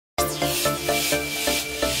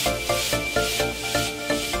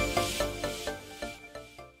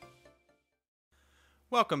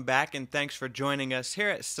Welcome back and thanks for joining us here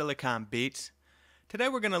at Silicon Beats. Today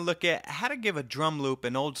we're going to look at how to give a drum loop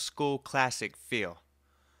an old school classic feel.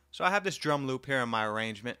 So I have this drum loop here in my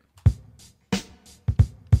arrangement.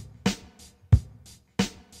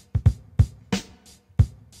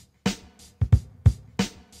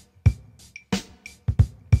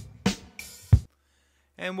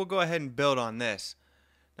 And we'll go ahead and build on this.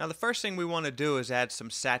 Now the first thing we want to do is add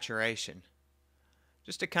some saturation,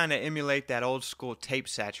 just to kind of emulate that old school tape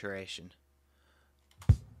saturation.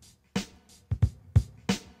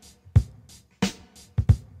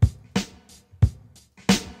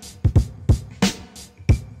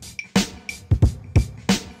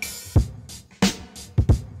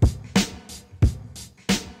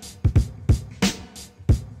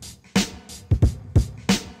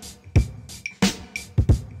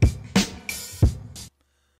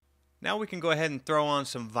 Now we can go ahead and throw on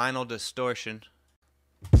some vinyl distortion.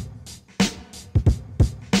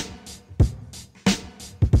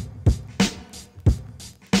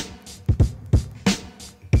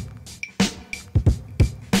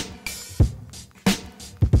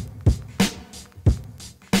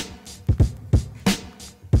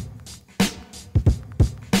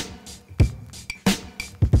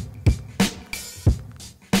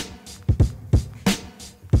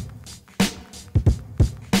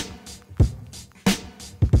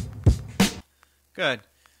 Good.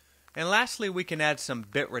 And lastly, we can add some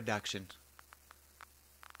bit reduction.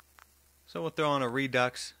 So we'll throw on a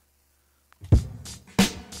redux.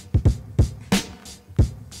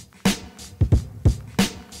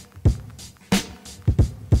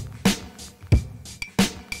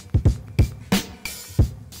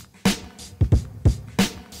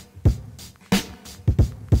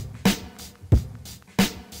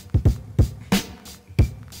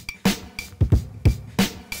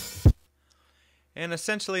 And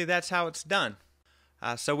essentially that's how it's done.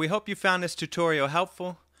 So we hope you found this tutorial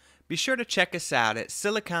helpful. Be sure to check us out at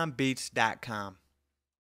siliconbeats.com.